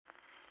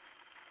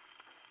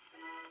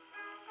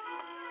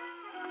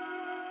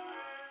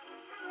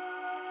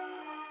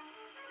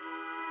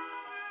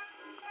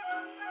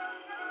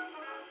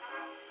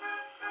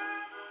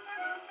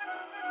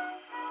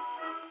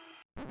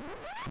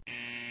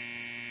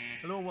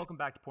Hello and welcome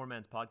back to Poor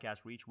Man's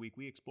Podcast, where each week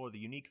we explore the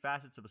unique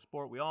facets of a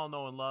sport we all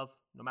know and love,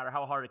 no matter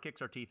how hard it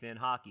kicks our teeth in,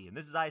 hockey. And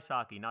this is ice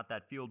hockey, not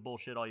that field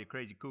bullshit all you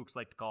crazy kooks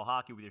like to call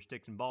hockey with your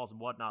sticks and balls and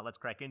whatnot. Let's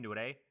crack into it,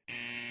 eh?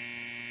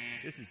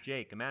 This is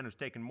Jake, a man who's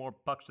taken more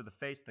pucks to the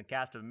face than the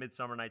cast of A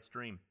Midsummer Night's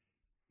Dream.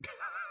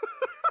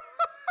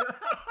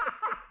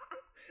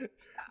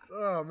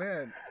 Oh,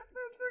 man.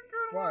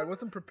 Wow, I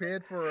wasn't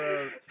prepared for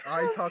a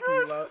ice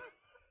hockey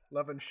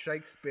loving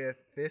Shakespeare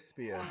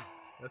thespian.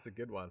 That's a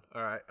good one.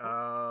 All right.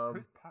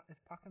 Is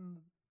Puck in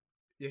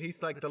Yeah,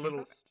 he's like the the little...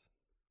 Tempest?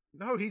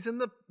 No, he's in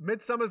the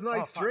Midsummer's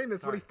Night's fuck, Dream.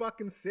 That's what he sorry.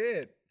 fucking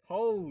said.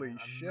 Holy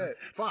shit.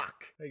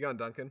 Fuck. How you going,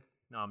 Duncan?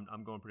 No,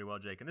 I'm going pretty well,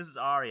 Jake. And this is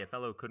Ari, a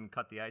fellow who couldn't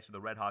cut the ice with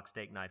a Red Hawk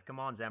steak knife. Come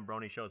on,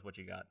 Zambroni, show us what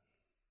you got.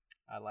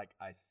 I like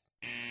ice.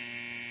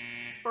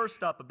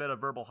 First up, a bit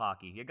of verbal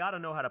hockey. You gotta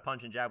know how to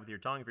punch and jab with your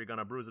tongue if you're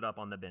gonna bruise it up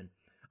on the bin.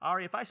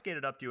 Ari, if I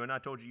skated up to you and I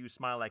told you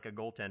smile like a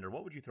goaltender,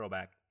 what would you throw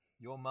back?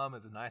 Your mum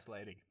is a nice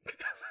lady.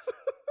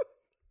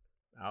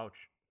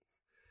 Ouch.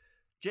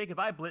 Jake, if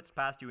I blitzed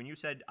past you and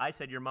I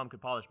said your mom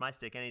could polish my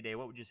stick any day,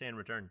 what would you say in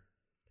return?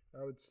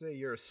 I would say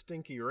you're a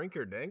stinky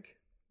rinker-dink,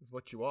 is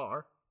what you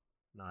are.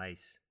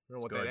 Nice. I don't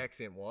know what That's that good.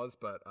 accent was,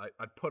 but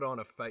I'd put on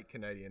a fake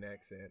Canadian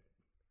accent.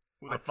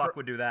 Who the I'd fuck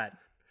would do that?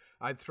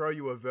 I'd throw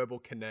you a verbal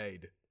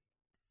canade.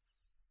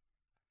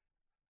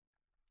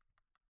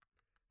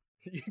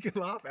 You can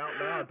laugh out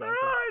loud, Duncan.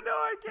 I know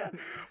I can.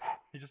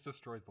 He just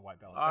destroys the white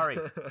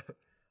balance.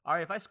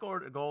 Ari, if I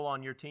scored a goal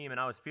on your team and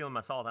I was feeling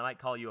my salt, I might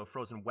call you a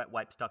frozen wet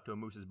wipe stuck to a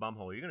moose's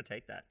bumhole. You're gonna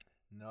take that.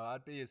 No,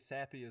 I'd be as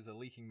sappy as a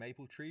leaking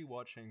maple tree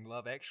watching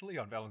Love Actually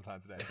on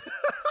Valentine's Day.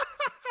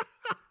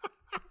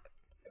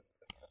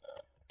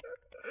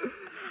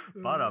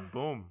 Bada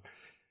boom.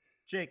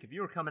 Jake, if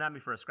you were coming at me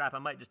for a scrap, I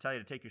might just tell you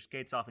to take your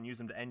skates off and use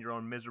them to end your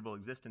own miserable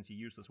existence, you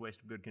useless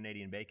waste of good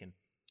Canadian bacon.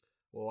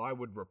 Well, I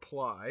would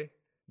reply,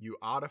 you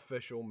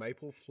artificial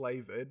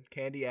maple-flavored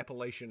candy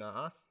Appalachian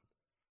ass.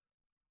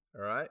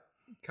 All right?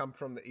 Come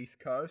from the East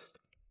Coast.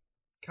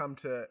 Come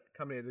here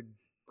to the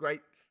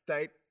great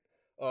state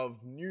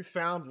of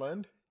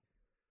Newfoundland.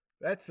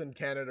 That's in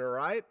Canada,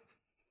 right?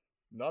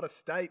 Not a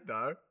state,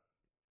 though.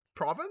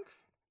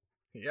 Province?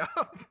 Yeah.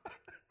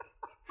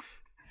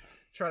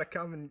 Try to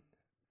come and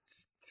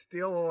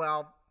steal all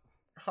our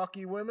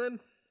hockey women?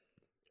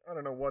 I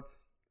don't know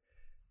what's...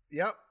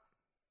 Yep.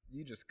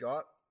 You just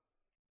got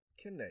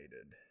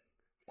Canaded.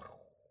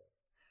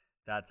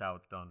 That's how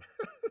it's done.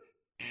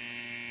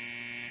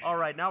 All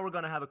right, now we're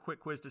going to have a quick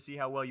quiz to see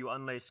how well you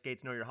unlaced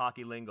skates know your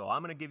hockey lingo.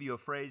 I'm going to give you a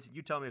phrase.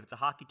 You tell me if it's a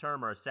hockey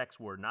term or a sex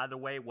word, and either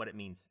way, what it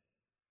means.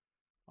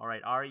 All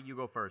right, Ari, you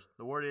go first.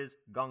 The word is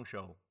gong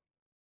show.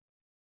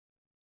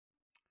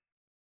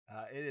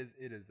 It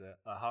is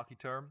a hockey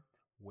term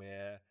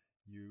where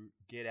you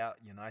get out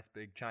your nice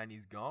big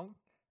Chinese gong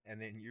and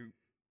then you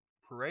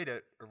parade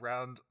it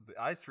around the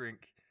ice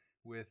rink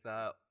with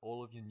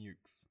all of your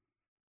nukes.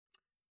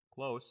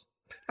 Close.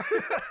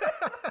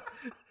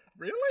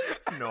 Really?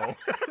 No.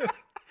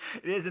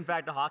 It is, in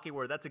fact, a hockey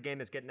word. That's a game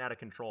that's getting out of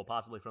control,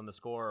 possibly from the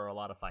score or a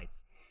lot of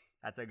fights.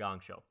 That's a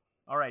gong show.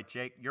 All right,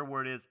 Jake, your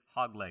word is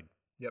hog leg.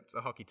 Yep, it's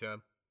a hockey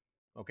term.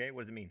 Okay,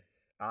 what does it mean?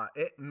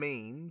 It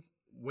means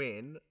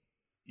when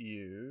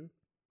you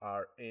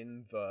are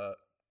in the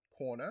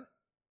corner,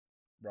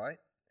 right?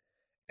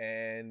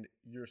 And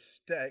your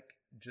stick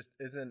just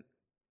isn't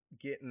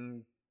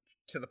getting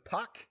to the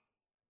puck,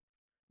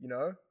 you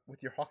know,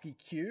 with your hockey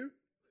cue,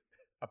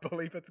 I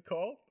believe it's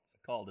called. It's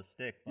called a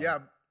stick.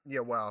 bud. Yeah,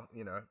 well,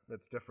 you know,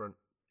 that's different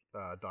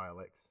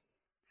dialects.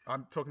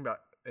 I'm talking about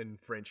in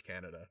French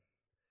Canada.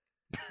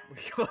 We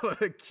call it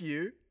a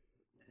cue.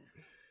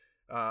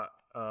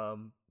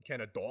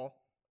 Canada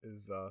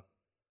is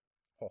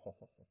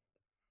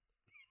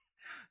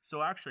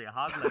So actually, a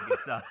hog leg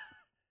is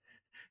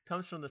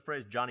comes from the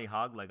phrase Johnny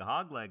Hogleg. A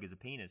hog leg is a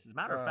penis. As a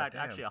matter of fact,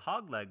 damn. actually, a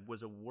hog leg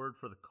was a word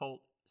for the Colt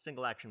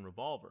single action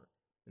revolver,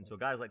 and so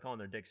guys like calling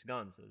their dicks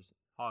guns. So there's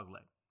hog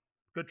leg.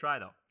 Good try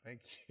though. Thank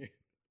you.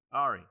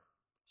 Ari,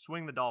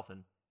 swing the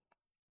dolphin.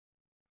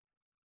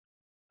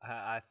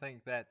 I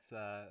think that's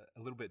a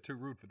little bit too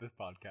rude for this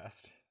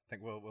podcast. I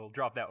think we'll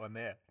drop that one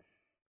there.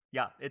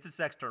 Yeah, it's a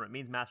sex term. It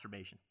means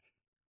masturbation.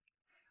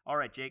 All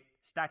right, Jake,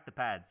 stack the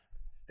pads.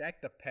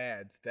 Stack the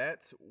pads.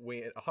 That's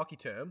where a hockey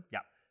term. Yeah.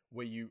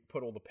 Where you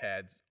put all the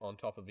pads on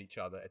top of each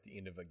other at the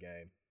end of a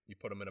game. You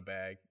put them in a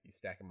bag, you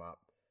stack them up,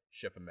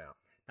 ship them out.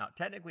 Now,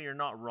 technically, you're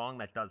not wrong.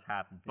 That does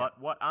happen. But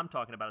what I'm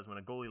talking about is when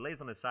a goalie lays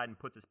on his side and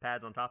puts his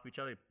pads on top of each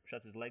other, he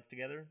shuts his legs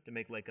together to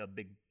make like a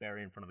big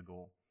barrier in front of the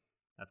goal.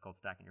 That's called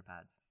stacking your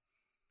pads.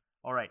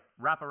 All right,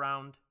 wrap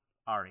around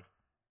Ari.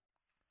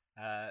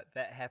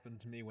 That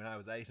happened to me when I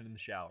was 8 and in the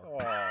shower.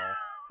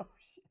 Oh.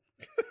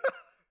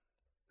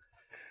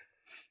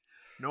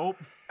 Nope.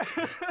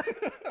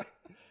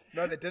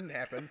 No, that didn't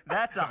happen.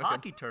 That's a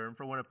hockey term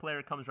for when a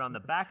player comes around the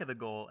back of the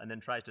goal and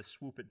then tries to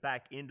swoop it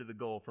back into the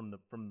goal from the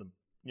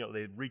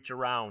they reach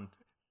around.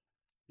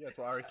 Yes,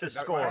 well, I already To said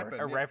that score.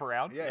 happened, A yeah.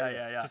 wraparound?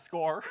 Yeah. To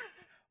score.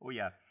 Oh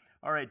yeah.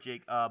 All right,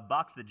 Jake.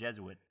 Box the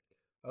Jesuit.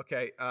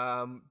 Okay,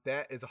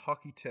 that is a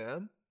hockey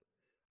term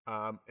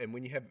And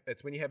when you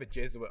have a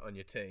Jesuit on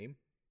your team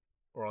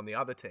or on the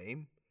other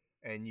team,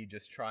 and you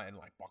just try and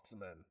like box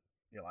them in.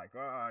 You're like,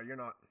 oh, you're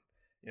not.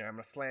 I'm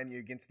gonna slam you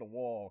against the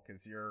wall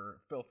because you're a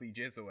filthy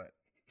Jesuit.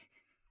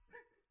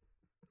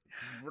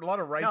 A lot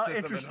of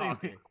racism in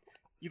hockey.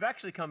 You've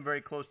actually come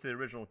very close to the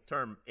original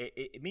term.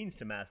 It means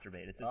to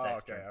masturbate. It's a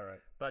sex term. All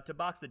right. But to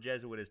box the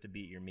Jesuit is to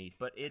beat your meat.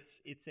 But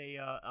it's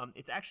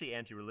actually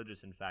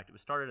anti-religious. In fact, it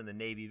was started in the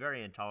Navy.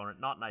 Very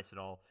intolerant. Not nice at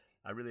all.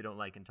 I really don't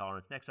like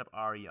intolerance. Next up,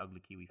 Ari, ugly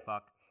Kiwi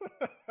fuck.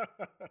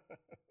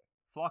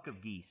 Flock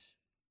of geese.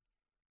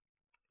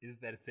 Is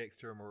that a sex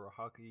term or a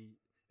hockey?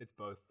 It's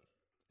both.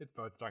 It's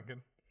both,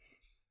 Duncan.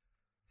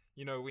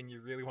 You know, when you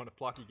really want to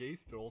flock your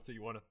geese, but also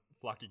you want to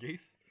flock your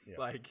geese. Yeah.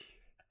 Like,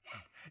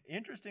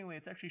 interestingly,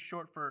 it's actually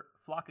short for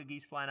flock of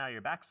geese flying out of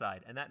your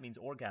backside, and that means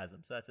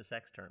orgasm. So that's a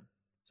sex term.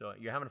 So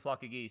you're having a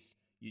flock of geese.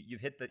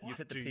 You've hit the peak.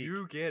 What do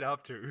you get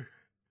up to?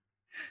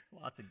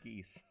 Lots of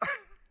geese.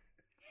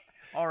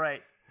 All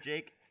right,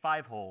 Jake,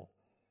 5-hole.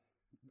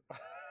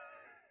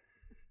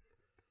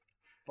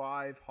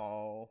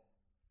 5-hole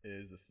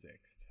is a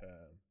sex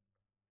term.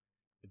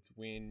 It's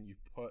when you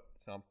put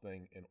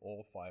something in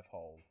all 5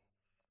 holes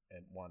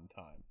at one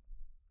time.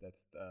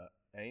 That's the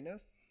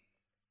anus,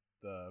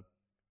 the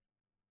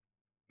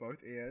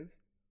both ears,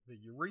 The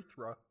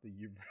urethra.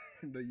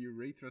 the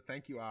urethra.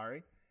 Thank you,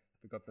 Ari.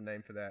 Forgot the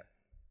name for that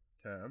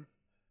term.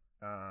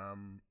 I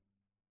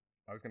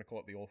was going to call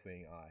it the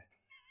all-seeing eye.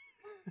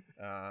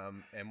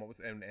 And what was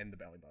and the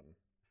belly button.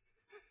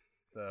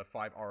 The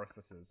 5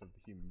 orifices of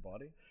the human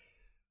body.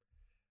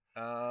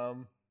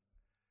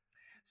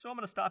 So I'm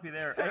going to stop you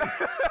there.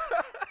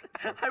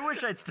 I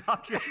wish I'd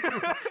stopped you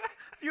a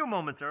few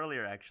moments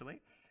earlier, actually.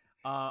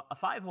 A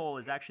 5-hole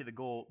is actually the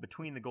goal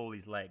between the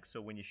goalie's legs.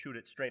 So when you shoot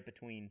it straight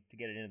between to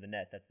get it into the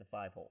net, that's the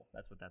 5-hole.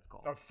 That's what that's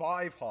called. A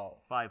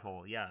 5-hole.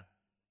 5-hole, yeah.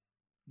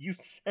 You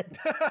said.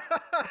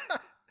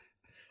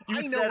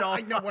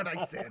 I know what I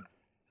said.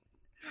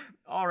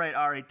 All right,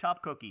 Ari,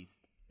 top cookies.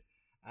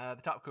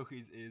 The top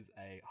cookies is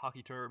a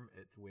hockey term.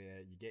 It's where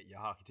you get your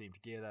hockey team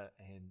together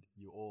and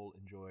you all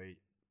enjoy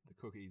the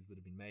cookies that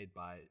have been made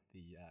by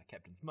the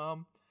captain's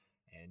mum,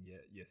 and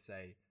you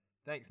say,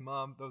 "Thanks,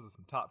 Mum. Those are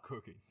some top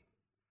cookies."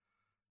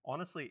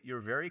 Honestly, you're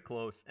very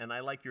close, and I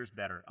like yours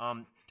better.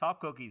 Top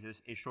cookies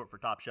is short for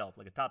top shelf,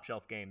 like a top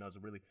shelf game.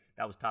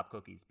 That was top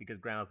cookies because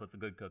Grandma puts the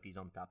good cookies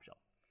on the top shelf.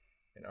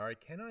 And Ari,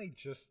 can I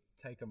just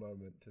take a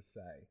moment to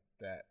say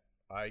that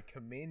I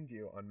commend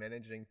you on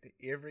managing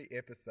every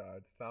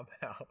episode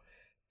somehow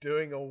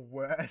doing a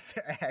worse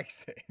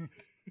accent.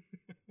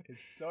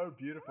 It's so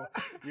beautiful.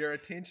 Your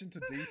attention to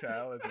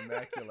detail is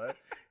immaculate.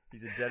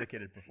 He's a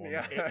dedicated performer.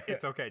 Yeah.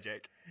 It's okay,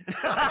 Jake.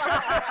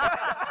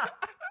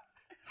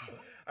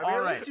 I mean, All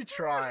at right. least you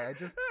try. I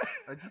just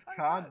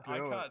can't do it.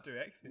 I can't do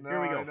accent. No,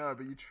 Here we go. I know,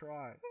 but you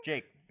try.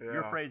 Jake,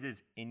 your Yeah. phrase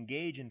is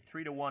engage in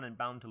 3-1 and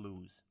bound to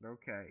lose.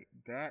 Okay,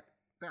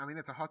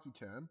 that's a hockey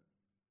term,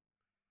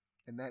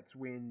 and that's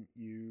when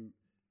you,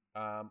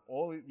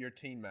 all your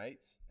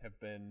teammates have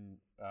been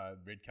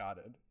red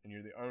carded, and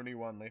you're the only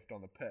one left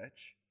on the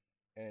pitch,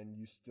 and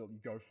you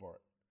go for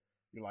it.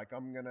 You're like,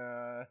 I'm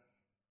gonna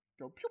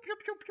go pew pew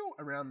pew pew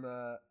around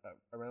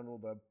all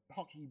the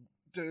hockey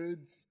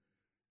dudes,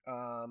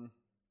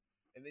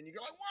 and then you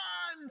go like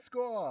one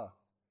score.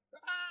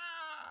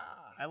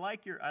 Ah! I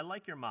like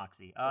your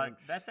moxie.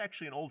 Thanks. That's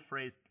actually an old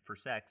phrase for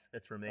sex.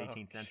 That's from the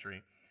 18th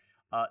century.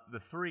 The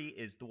 3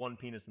 is the 1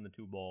 penis and the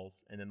 2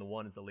 balls, and then the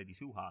 1 is the lady's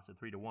hoo-ha, so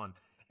 3-1.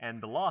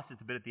 And the loss is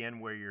the bit at the end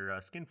where your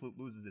skin flute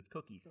loses its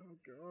cookies. Oh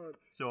god.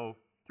 So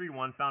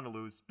 3-1, bound to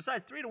lose.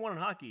 Besides, 3-1 in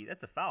hockey,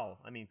 that's a foul.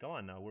 I mean, come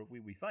on now,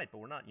 we fight, but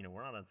we're not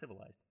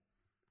uncivilized.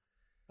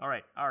 All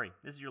right, Ari,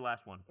 this is your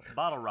last one.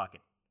 Bottle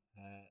rocket.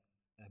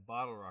 A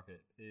bottle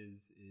rocket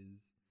is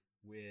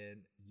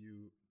when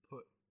you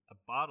put a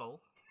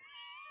bottle.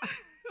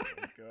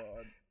 Oh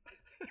god.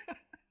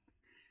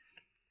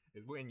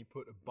 Is when you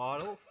put a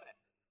bottle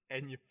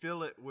and you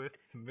fill it with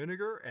some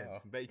vinegar and Oh.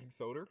 some baking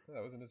soda,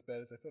 That wasn't as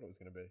bad as I thought it was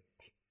going to be.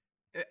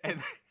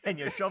 and And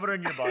you shove it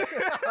in your butt.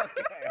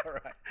 Okay, all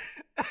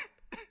right.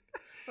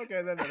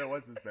 Okay, then it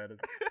was as bad as.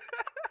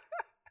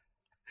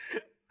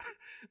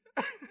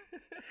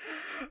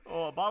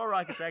 Oh, a bottle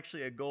rocket's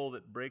actually a goal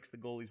that breaks the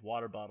goalie's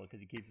water bottle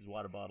because he keeps his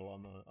water bottle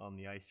on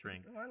the ice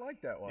rink. I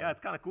like that one. Yeah, it's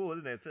kind of cool,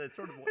 isn't it? It's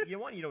sort of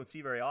one you don't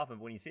see very often.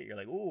 But when you see it, you're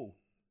like, ooh,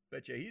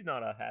 betcha he's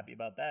not happy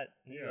about that.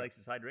 He Yeah. likes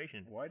his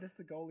hydration. Why does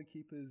the goalie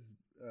keep his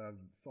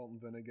salt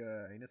and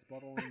vinegar anus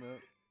bottle in the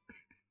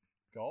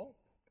goal?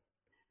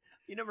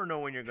 You never know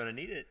when you're going to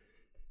need it.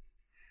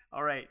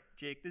 All right,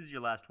 Jake, this is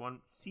your last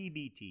one.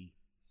 CBT.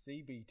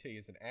 CBT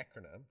is an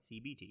acronym.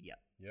 CBT, yeah.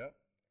 Yep.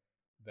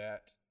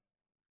 That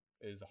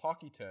is a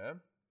hockey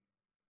term.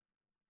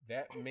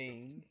 That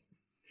means.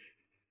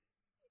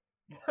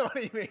 What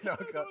do you mean? Oh,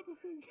 God.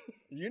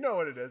 You know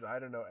what it is. I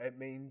don't know. It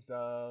means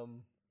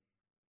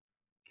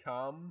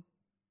come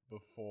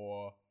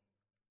before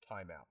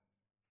timeout.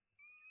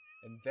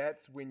 And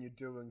that's when you're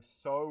doing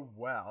so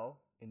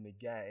well in the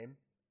game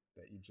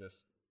that you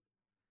just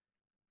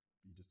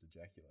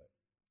ejaculate.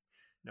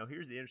 Now,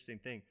 here's the interesting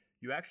thing.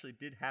 you actually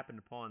did happen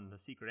upon the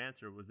secret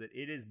answer, was that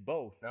it is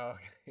both. Oh,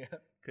 yeah.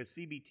 Because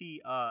CBT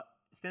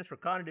stands for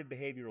Cognitive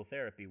Behavioral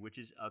Therapy, which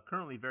is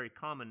currently very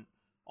common,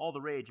 all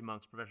the rage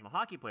amongst professional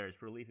hockey players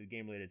for relief of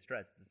game-related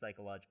stress. It's a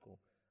psychological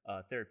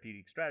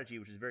therapeutic strategy,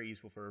 which is very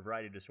useful for a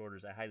variety of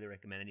disorders. I highly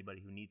recommend anybody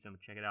who needs some to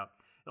check it out.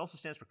 It also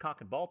stands for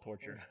cock and ball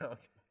torture,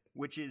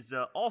 which is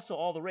also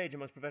all the rage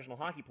amongst professional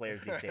hockey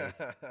players these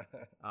days.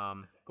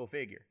 Go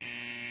figure.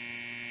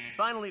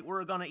 Finally,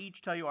 we're going to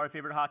each tell you our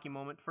favorite hockey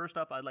moment. First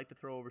up, I'd like to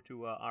throw over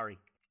to Ari.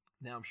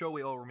 Now, I'm sure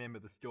we all remember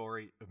the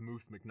story of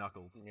Moose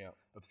McKnuckles,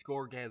 of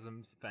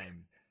Scoregasm's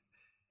fame.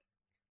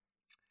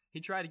 He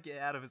tried to get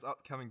out of his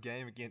upcoming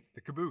game against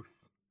the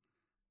Caboose.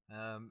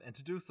 And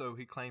to do so,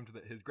 he claimed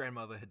that his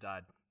grandmother had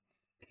died.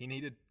 He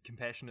needed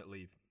compassionate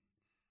leave.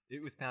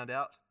 It was found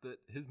out that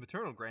his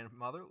maternal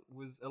grandmother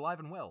was alive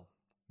and well.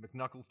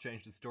 McKnuckles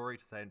changed his story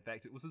to say, in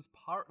fact, it was his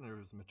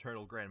partner's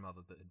maternal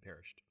grandmother that had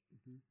perished.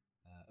 Mm-hmm.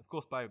 Of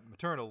course, by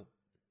maternal,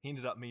 he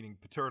ended up meaning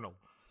paternal.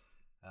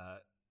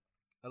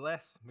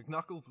 Alas,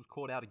 McKnuckles was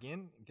caught out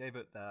again, gave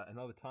it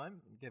another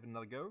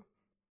go.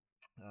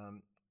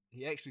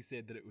 He actually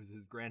said that it was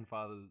his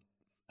grandfather's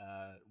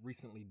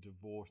recently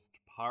divorced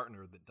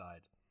partner that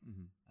died.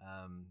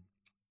 Mm-hmm.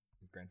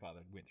 His grandfather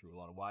went through a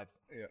lot of wives.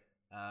 Yeah.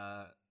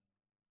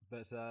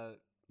 But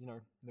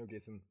no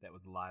guessing, that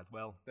was the lie as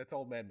well. That's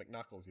old man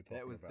McKnuckles you're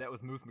talking about. That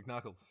was Moose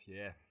McKnuckles,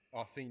 yeah.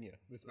 Oh, senior.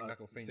 Moose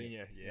McKnuckles Senior.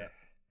 Senior, yeah.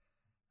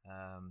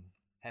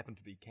 Happened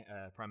to be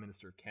Prime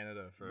Minister of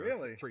Canada for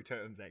 3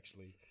 terms,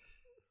 actually.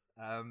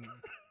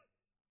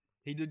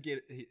 He did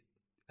get...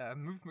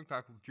 Moose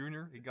McKnuckles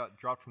Jr., he got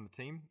dropped from the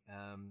team,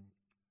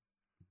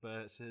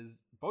 but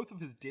both of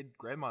his dead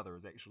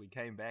grandmothers actually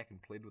came back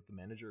and pled with the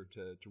manager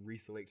to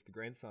reselect the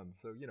grandson.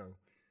 So,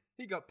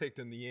 he got picked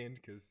in the end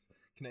because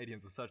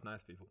Canadians are such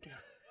nice people.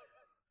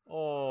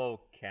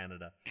 Oh,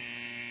 Canada.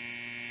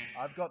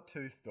 I've got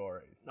 2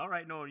 stories. All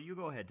right, no, you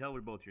go ahead. Tell me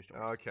both your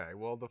stories. Okay,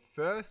 well, the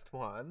first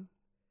one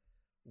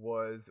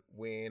was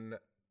when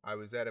I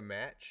was at a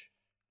match,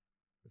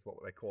 is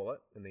what they call it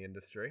in the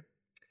industry.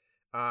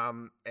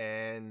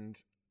 And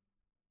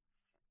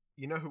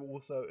you know who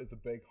also is a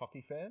big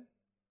hockey fan?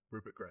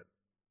 Rupert Grint.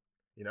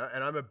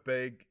 And I'm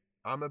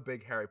a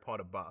big Harry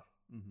Potter buff.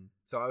 Mm-hmm.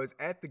 So I was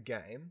at the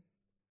game,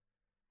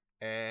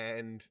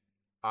 and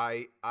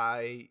I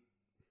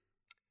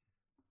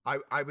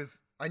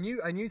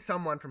knew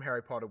someone from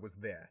Harry Potter was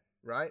there,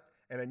 right?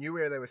 And I knew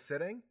where they were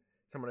sitting.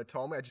 Someone had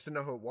told me. I just didn't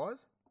know who it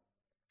was.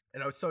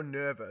 And I was so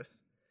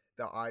nervous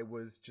that I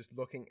was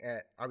looking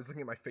at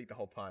my feet the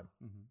whole time.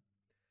 Mm-hmm.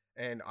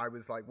 And I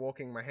was like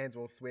walking, my hands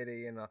were all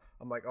sweaty, and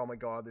I'm like, oh my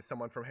God, there's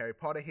someone from Harry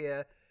Potter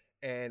here.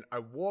 And I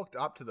walked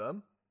up to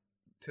them,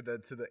 to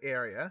the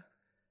area,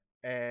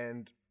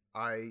 and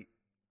I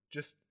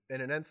just,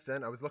 in an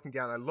instant, I was looking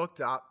down, I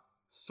looked up,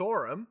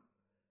 saw him,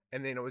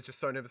 and then I was just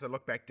so nervous I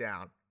looked back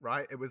down,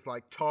 right? It was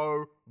like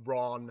toe,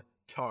 Ron,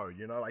 toe,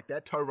 like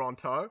that, toe, Ron,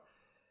 toe.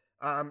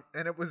 And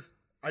it was,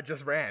 I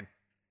just ran.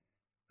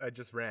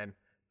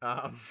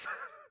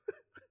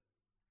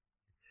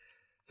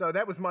 So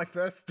that was my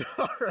first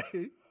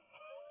story.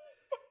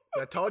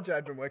 I told you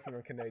I'd been working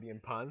on Canadian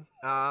puns.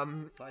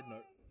 Side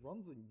note,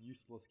 Ron's a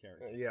useless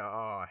character. Yeah,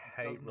 I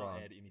hate Does not Ron.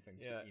 add anything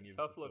to any of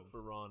tough the look films.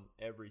 for Ron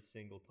every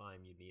single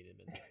time you meet him.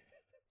 And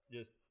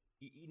just,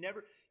 you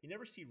never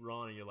see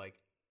Ron and you're like,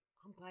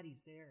 I'm glad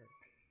he's there.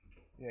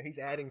 Yeah, he's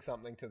adding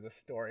something to the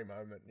story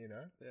moment,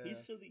 Yeah. He's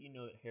so that you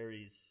know that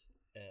Harry's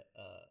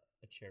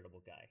a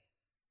charitable guy.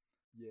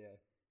 Yeah.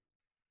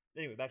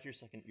 Anyway, back to your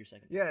second.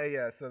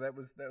 Yeah. So that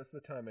was the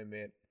time I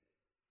met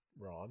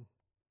Ron.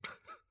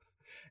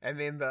 And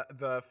then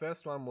the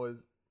first one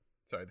was,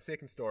 the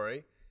second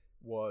story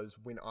was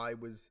when I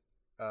was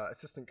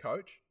assistant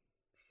coach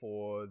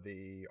for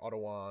the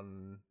Ottawa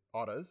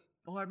Otters.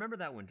 Oh, I remember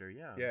that winter.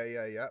 Yeah.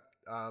 Yeah.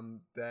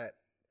 That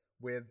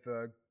where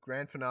the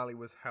grand finale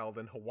was held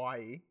in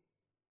Hawaii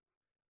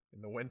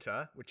in the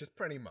winter, which is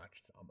pretty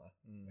much summer.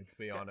 Let's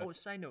be honest. Oh,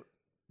 side note.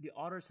 The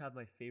Otters have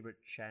my favorite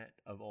chant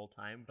of all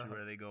time,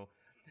 where they go,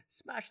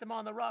 smash them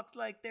on the rocks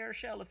like they're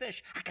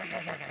shellfish.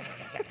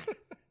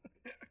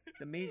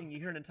 It's amazing. You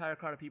hear an entire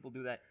crowd of people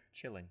do that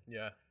chilling.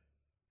 Yeah.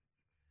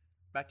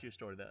 Back to your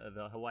story,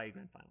 the Hawaii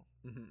Grand Finals.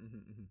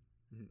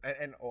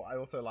 And I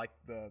also like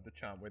the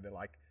chant where they're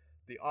like,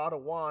 the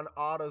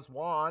Otters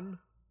won.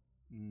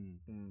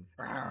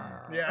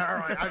 Yeah, all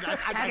right.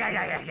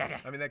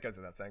 I mean, that goes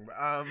without saying.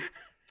 But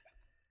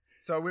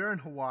so we're in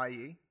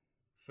Hawaii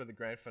for the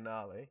grand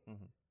finale.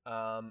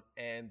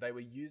 And they were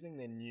using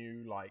their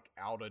new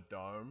outer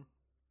dome,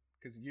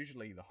 because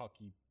usually the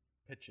hockey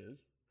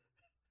pitches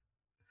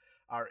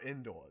are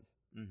indoors.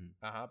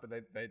 But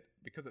they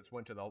because it's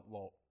winter, they'll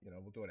we'll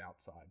do it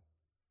outside.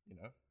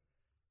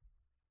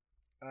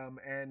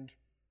 And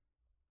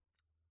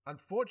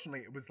unfortunately,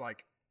 it was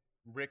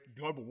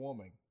global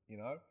warming.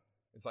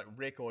 It's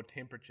record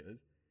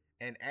temperatures,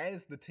 and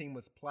as the team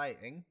was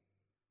playing,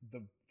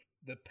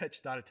 the pitch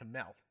started to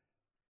melt.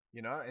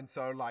 And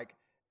so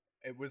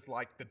it was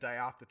the day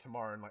after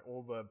tomorrow, and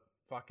all the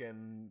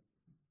fucking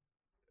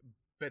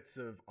bits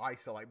of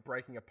ice are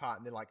breaking apart,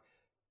 and they're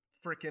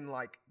freaking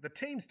like the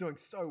team's doing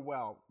so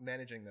well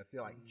managing this.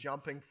 They're like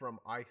jumping from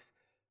ice,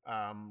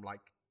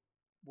 like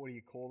what do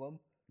you call them?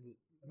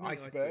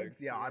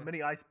 Icebergs. Yeah,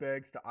 mini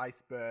icebergs to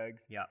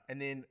icebergs. Yeah.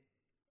 And then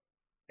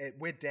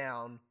we're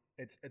down.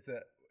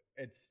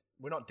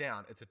 We're not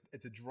down.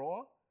 It's a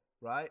draw,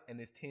 right? And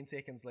there's 10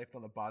 seconds left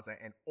on the buzzer,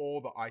 and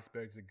all the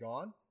icebergs are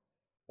gone.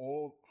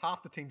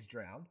 Half the team's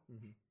drowned,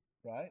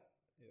 right?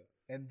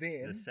 Yeah. And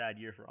then It's a sad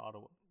year for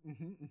Ottawa.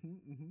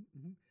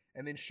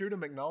 And then Shooter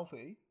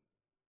McNulty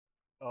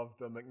of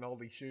the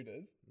McNulty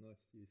Shooters.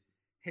 Nice, yes.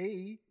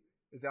 He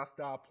is our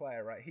star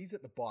player, right? He's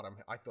at the bottom.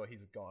 I thought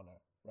he's a goner,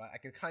 right? I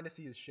can kind of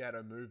see his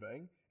shadow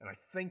moving, and I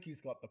think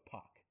he's got the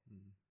puck,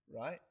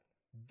 right?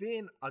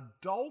 Then a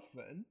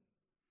dolphin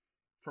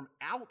from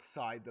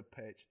outside the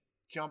pitch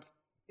jumps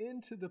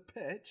into the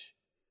pitch,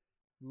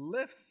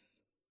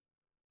 lifts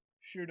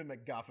Shooter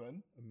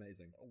McGuffin,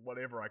 Amazing.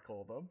 whatever I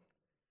call them,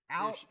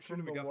 out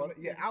Shooter from the McGuffin? water.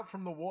 Yeah, out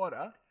from the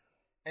water,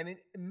 and in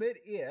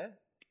mid-air,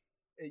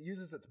 it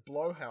uses its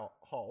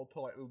blowhole to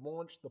like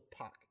launch the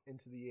puck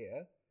into the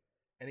air,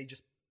 and he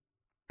just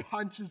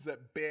punches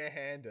it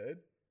barehanded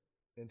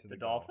into the The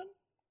goal. Dolphin?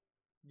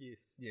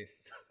 Yes.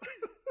 Yes.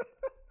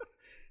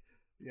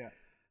 Yeah.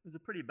 It was a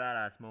pretty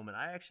badass moment.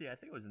 I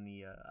think I was in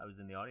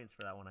the audience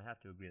for that one. I have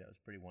to agree that was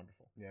pretty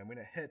wonderful. Yeah, and when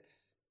it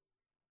hits,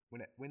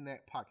 when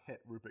that puck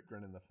hit Rupert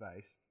Grint in the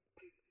face,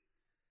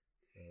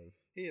 it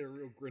was He had a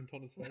real glint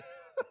on his face.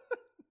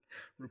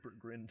 Rupert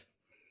grinned.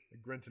 a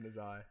glint in his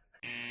eye.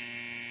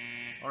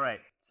 All right,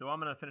 so I'm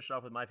going to finish it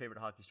off with my favorite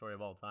hockey story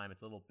of all time.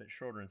 It's a little bit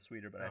shorter and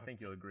sweeter, but I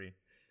think you'll agree.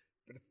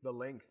 But it's the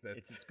length that's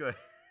It's good.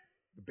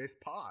 the best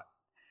part.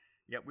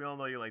 Yep, we all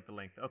know you like the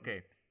length.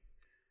 Okay.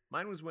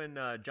 Mine was when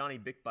Johnny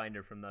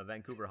Bickbinder from the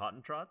Vancouver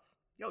Hottentrots.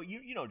 Yo,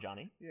 you know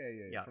Johnny.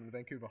 Yeah. From the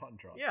Vancouver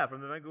Hottentrots. Yeah, from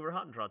the Vancouver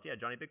Hottentrots. Yeah,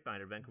 Johnny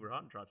Bickbinder, Vancouver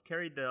Hottentrots,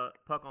 carried the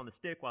puck on the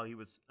stick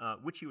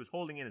which he was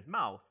holding in his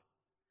mouth,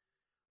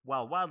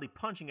 while wildly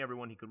punching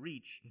everyone he could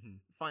reach,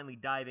 finally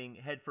diving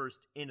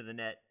headfirst into the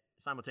net,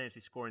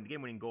 simultaneously scoring the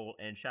game-winning goal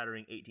and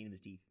shattering 18 of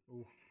his teeth.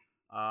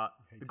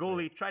 The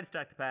goalie tried to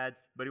stack the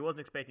pads, but he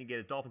wasn't expecting to get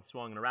his dolphin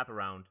swung in a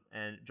wraparound,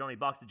 and Johnny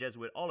boxed the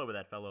Jesuit all over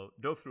that fellow,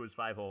 dove through his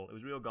 5-hole. It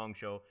was a real gong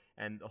show,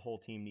 and the whole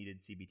team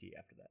needed CBT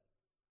after that.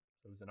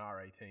 It was an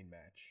R18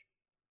 match.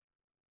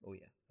 Oh,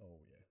 yeah.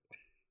 Oh, yeah.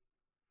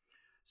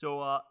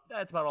 So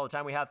that's about all the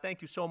time we have.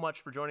 Thank you so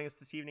much for joining us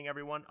this evening,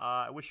 everyone.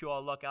 I wish you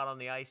all luck out on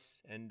the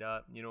ice, and,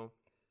 God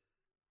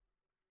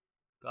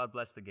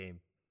bless the game.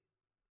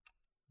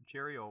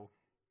 Cheerio.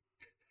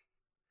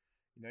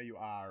 You know you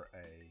are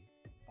a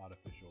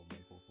artificial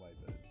maple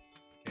flavored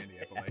candy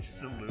Appalachian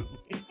Absolutely.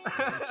 ice.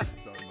 Thank you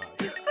so much.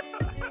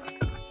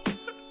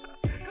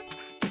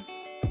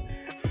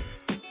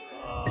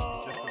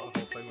 Just as the whole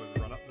thing was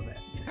run up to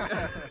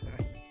that.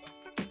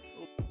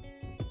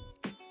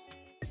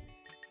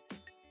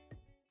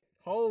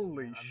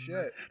 Holy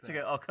shit. It's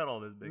okay, I'll cut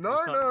all this big. No,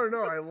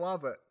 I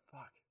love it.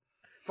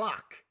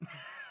 Fuck.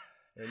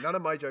 Yeah, none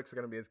of my jokes are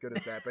going to be as good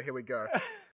as that, but here we go.